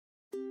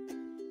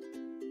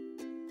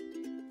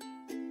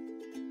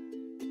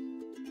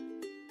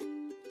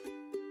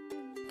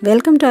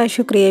Welcome to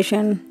Aishu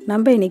creation.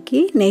 நம்ம இன்றைக்கி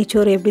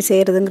நெய்ச்சோறு எப்படி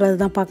செய்கிறதுங்கிறது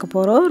தான் பார்க்க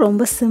போகிறோம்.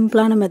 ரொம்ப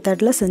சிம்பிளான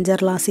மெத்தடில்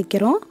செஞ்சிடலாம்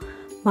சீக்கிரம்.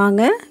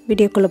 வாங்க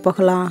வீடியோக்குள்ளே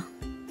போகலாம்.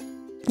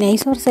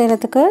 நெய்ச்சோறு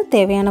செய்கிறதுக்கு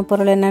தேவையான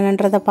பொருள்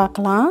என்னென்னன்றதை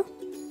பார்க்கலாம்.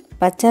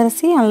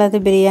 பச்சரிசி அல்லது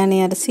பிரியாணி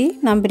அரிசி.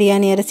 நான்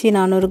பிரியாணி அரிசி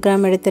 400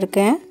 கிராம்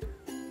எடுத்திருக்கேன்.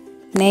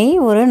 நெய்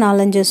ஒரு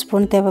 4-5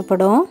 ஸ்பூன்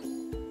தேவைப்படும்.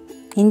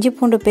 இஞ்சி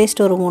பூண்டு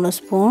பேஸ்ட் ஒரு 3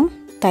 ஸ்பூன்.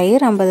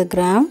 தயிர் 50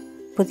 கிராம்.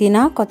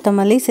 புதினா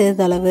கொத்தமல்லி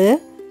சிறிதளவு.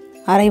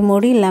 அரை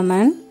மூடி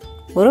லெமன்.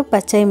 ஒரு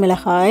பச்சை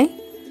மிளகாய்.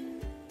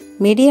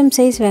 மீடியம்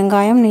சைஸ்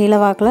வெங்காயம்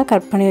நீளவாக்கில்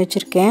கட் பண்ணி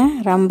வச்சுருக்கேன்.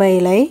 ரம்ப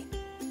இலை,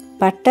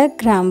 பட்டை,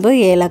 கிராம்பு,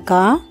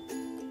 ஏலக்காய்.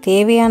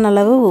 தேவையான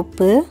அளவு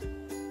உப்பு.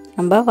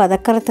 நம்ம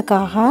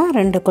வதக்கிறதுக்காக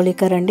 2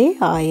 குழிக்கரண்டி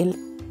ஆயில்.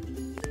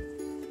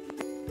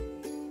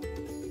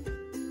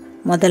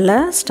 முதல்ல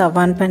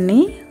ஸ்டவ் ஆன் பண்ணி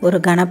ஒரு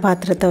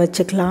கனபாத்திரத்தை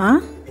வச்சுக்கலாம்.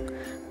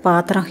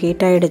 பாத்திரம்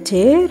ஹீட்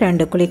ஆகிடுச்சு.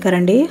 2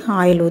 குழிக்கரண்டி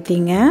ஆயில்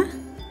ஊற்றிங்க.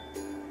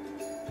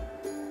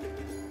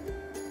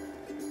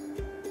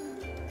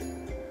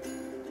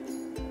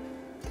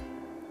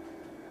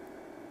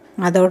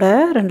 அதோட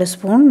 2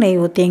 ஸ்பூன் நெய்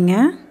ஊற்றிங்க.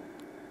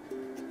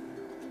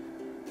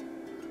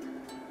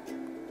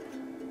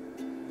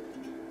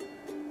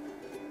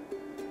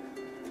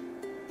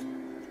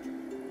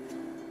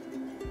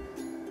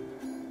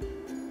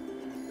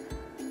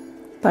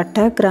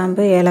 பட்டை,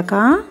 கிராம்பு,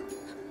 ஏலக்காய்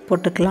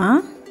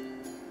போட்டுக்கலாம்.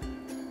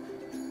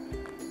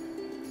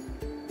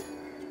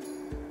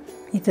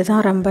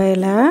 இதுதான் ரம்ப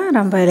இலை.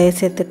 ரம்ப இலையை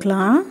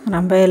சேர்த்துக்கலாம்.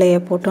 ரம்ப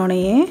இலையை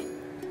போட்டோன்னே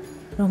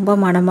ரொம்ப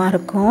மணமாக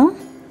இருக்கும்.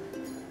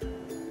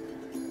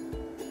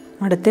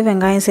 அடுத்து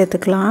வெங்காயம்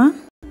சேர்த்துக்கலாம்.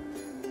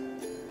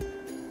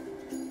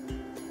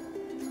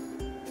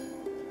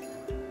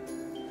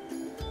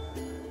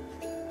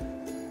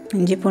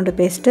 இஞ்சி பூண்டு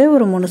பேஸ்ட்டு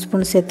ஒரு 3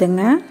 ஸ்பூன்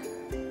சேர்த்துங்க.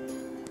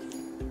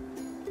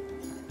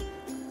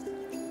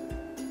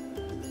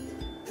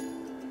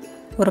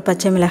 ஒரு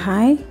பச்சை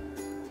மிளகாய்.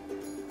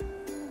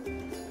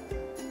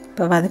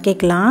 இப்போ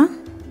வதக்கிக்கலாம்.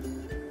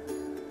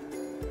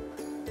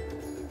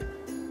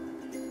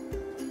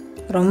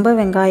 ரொம்ப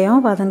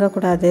வெங்காயம்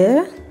வதங்கக்கூடாது.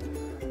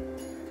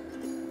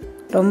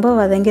 ரொம்ப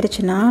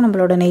வதங்கிருச்சுன்னா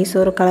நம்மளோட நெய்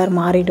சோறு கலர்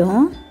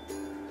மாறிடும்.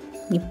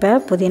 இப்போ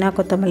புதினா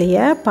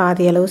கொத்தமல்லியை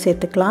பாதி அளவு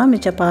சேர்த்துக்கலாம்.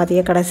 மிச்ச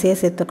பாதியை கடைசியாக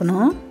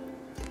சேர்த்துக்கணும்.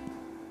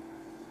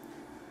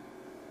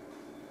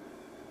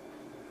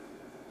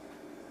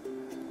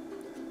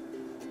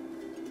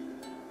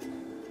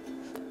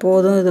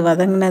 போதும் இது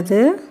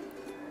வதங்கினது.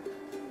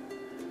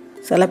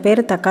 சில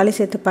பேர் தக்காளி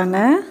சேர்த்துப்பாங்க,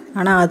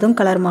 ஆனால் அதுவும்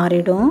கலர்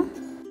மாறிடும்.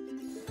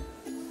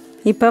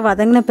 இப்போ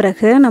வதங்கின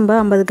பிறகு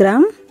நம்ம 50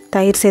 கிராம்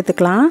தயிர்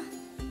சேர்த்துக்கலாம்.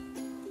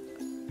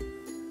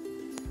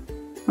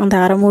 அந்த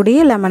அரை மூடி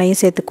லெமனையும்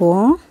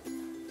சேர்த்துக்குவோம்.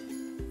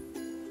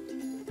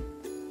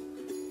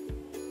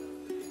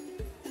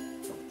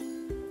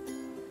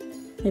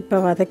 இப்போ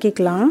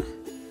வதக்கிக்கலாம்.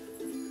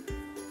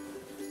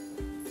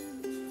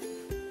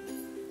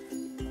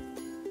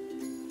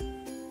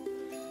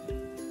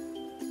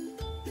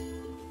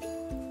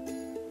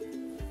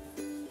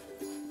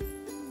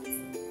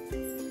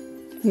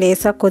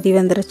 லேசாக கொதி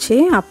வந்துருச்சு.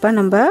 அப்போ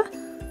நம்ம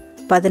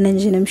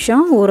 15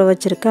 நிமிஷம் ஊற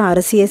வச்சுருக்க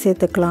அரிசியை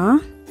சேர்த்துக்கலாம்.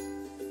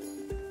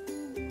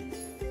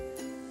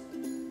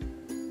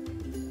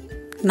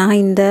 நான்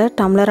இந்த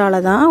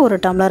டம்ளரால் தான் 1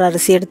 டம்ளர்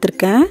அரிசி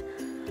எடுத்திருக்கேன்.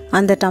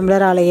 அந்த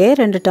டம்ளராலேயே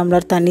 2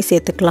 டம்ளர் தண்ணி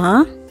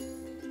சேர்த்துக்கலாம்.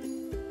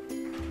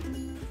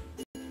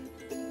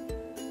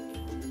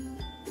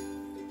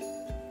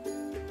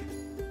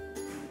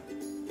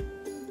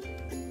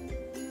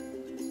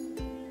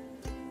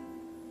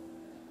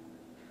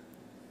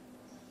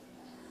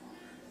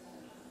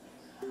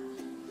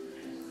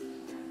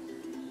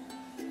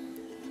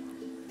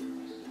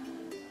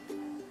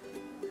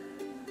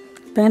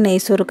 இப்போ நெய்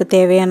சோறுக்கு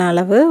தேவையான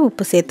அளவு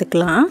உப்பு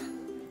சேர்த்துக்கலாம்.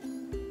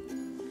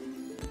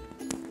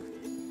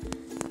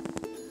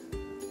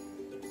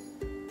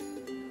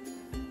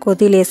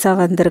 கொதி லேசாக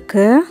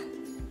வந்திருக்கு.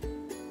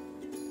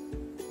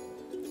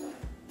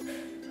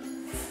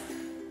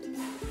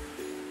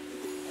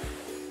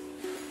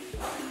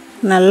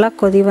 நல்லா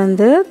கொதி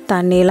வந்து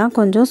தண்ணியெலாம்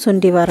கொஞ்சம்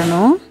சுண்டி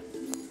வரணும்.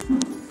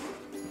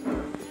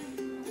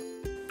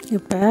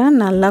 இப்போ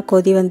நல்லா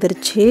கொதி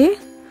வந்துருச்சு.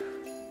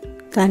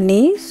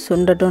 தண்ணி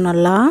சுண்டட்டும்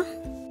நல்லா.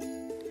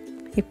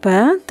 இப்போ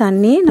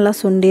தண்ணி நல்லா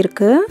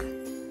சுண்டிருக்கு.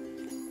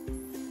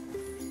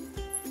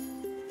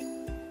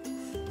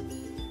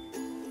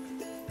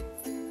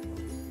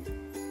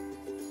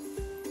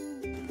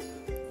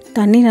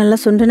 தண்ணி நல்லா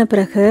சுண்டின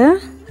பிறகு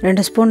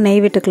 2 ஸ்பூன்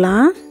நெய்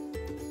விட்டுக்கலாம்.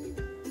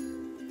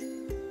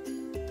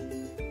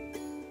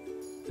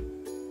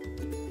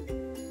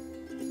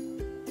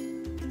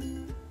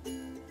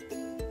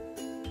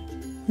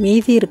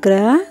 மீதி இருக்கிற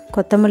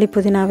கொத்தமல்லி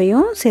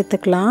புதினாவையும்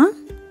சேர்த்துக்கலாம்.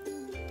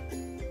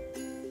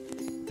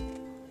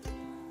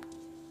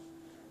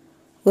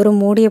 ஒரு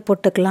மூடியை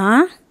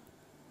போட்டுக்கலாம்.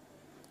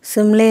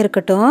 சிம்லே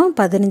இருக்கட்டும்.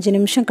 15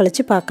 நிமிஷம்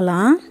கழித்து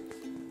பார்க்கலாம்.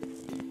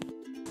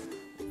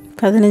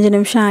 15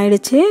 நிமிஷம்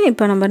ஆயிடுச்சு.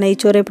 இப்போ நம்ம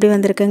நெய்ச்சோறு எப்படி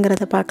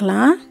வந்திருக்குங்கிறத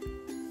பார்க்கலாம்.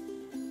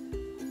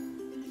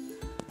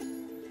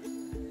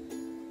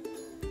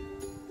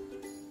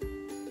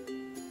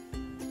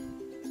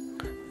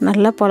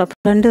 நல்லா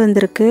பொலண்டு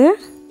வந்திருக்கு.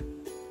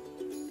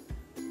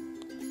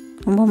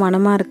 ரொம்ப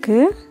மணமாக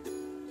இருக்குது.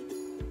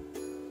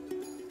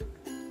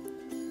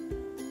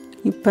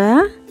 இப்போ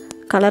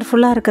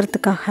கலர்ஃபுல்லாக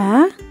இருக்கிறதுக்காக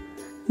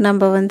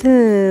நம்ம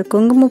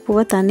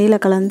குங்குமப்பூவை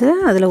தண்ணியில் கலந்து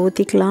அதில்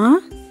ஊற்றிக்கலாம்.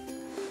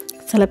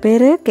 சில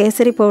பேர்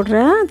கேசரி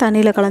பவுடரை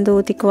தண்ணியில் கலந்து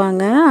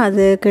ஊற்றிக்குவாங்க,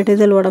 அது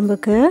கெடுதல்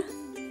உடம்புக்கு.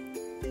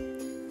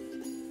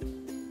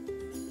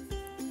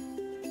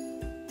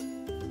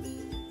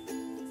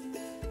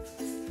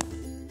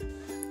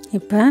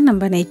 இப்போ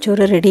நம்ம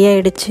நெய்ச்சோறு ரெடி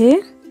ஆகிடுச்சு.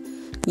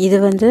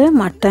 இது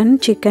மட்டன்,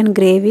 சிக்கன்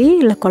கிரேவி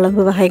இல்லை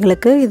குழம்பு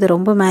வகைகளுக்கு இது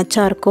ரொம்ப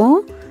மேட்சாக இருக்கும்.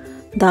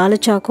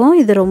 தால்ச்சாக்கும்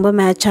இது ரொம்ப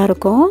மேட்சாக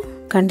இருக்கும்.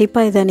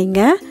 கண்டிப்பாக இதை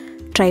நீங்கள்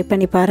ட்ரை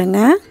பண்ணி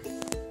பாருங்கள்.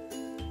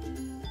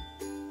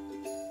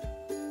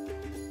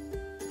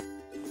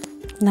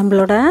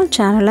 நம்மளோட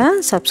சேனலை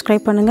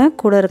சப்ஸ்கிரைப் பண்ணுங்கள்,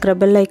 கூட இருக்கிற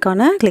பெல்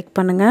ஐக்கானை கிளிக்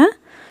பண்ணுங்கள்,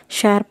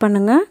 ஷேர்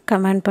பண்ணுங்கள்,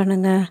 கமெண்ட்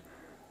பண்ணுங்கள்.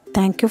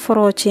 தேங்க்யூ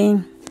ஃபார் வாட்சிங்.